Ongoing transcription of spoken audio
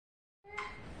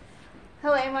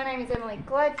Hello, my name is Emily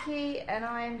Gladkey and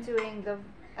I am doing the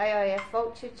AIF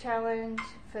Vulture challenge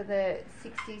for the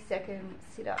 60-second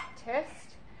sit-up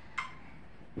test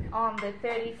on the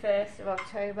 31st of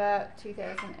October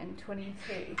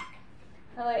 2022.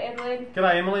 Hello Edward.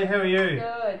 G'day Emily, how are you?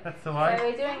 Good. That's the way. So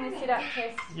we're doing the sit-up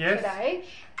test today.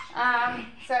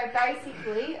 So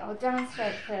basically, I'll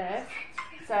demonstrate first.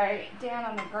 So down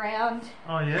on the ground.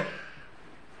 Oh yeah.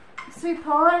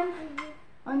 Supine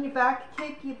on your back,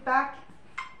 keep your back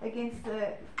against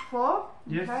the floor,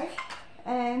 yes. Okay?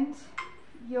 And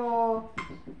your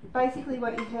basically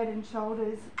want your head and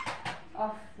shoulders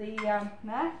off the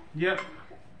mat. Yep.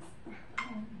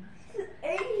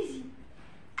 Easy.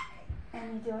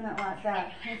 And you're doing it like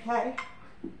that, okay?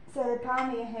 So the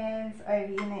palm of your hands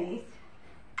over your knees.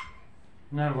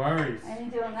 No worries.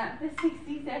 And you're doing that for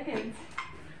 60 seconds.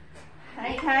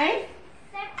 Okay?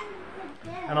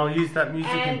 And I'll use that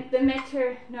music. And the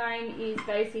metronome is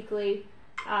basically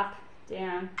up,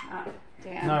 down, up,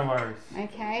 down. No worries.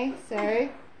 Okay, so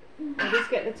I'll just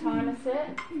get the timer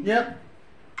set. Yep.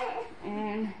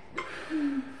 And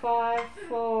 5,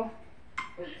 4,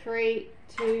 3,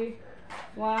 2,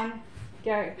 1,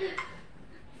 go.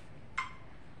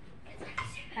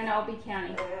 And I'll be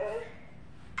counting.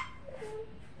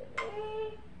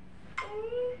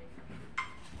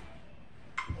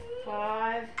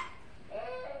 5,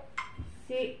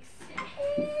 6,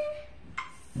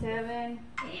 7,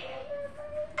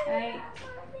 8,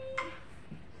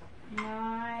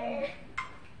 9,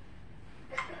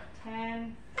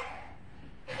 10,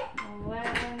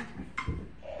 11,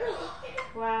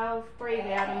 12, breathe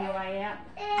out on your way out.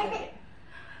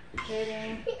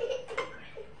 13,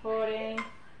 14,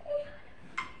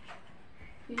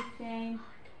 15,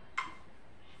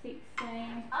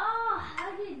 16,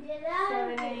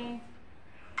 17,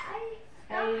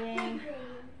 18,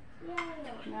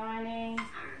 19,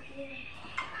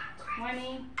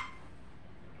 20,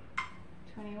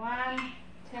 21,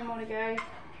 10 more to go,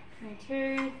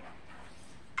 22,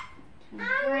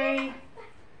 23,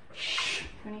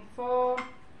 24,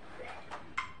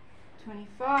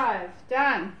 25,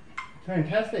 done.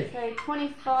 Fantastic. So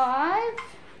 25,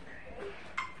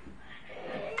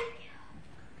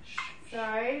 so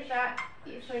that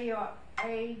for your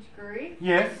age group,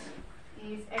 yes,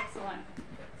 is excellent.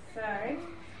 So,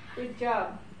 good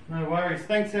job. No worries.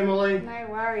 Thanks Emily. No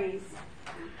worries.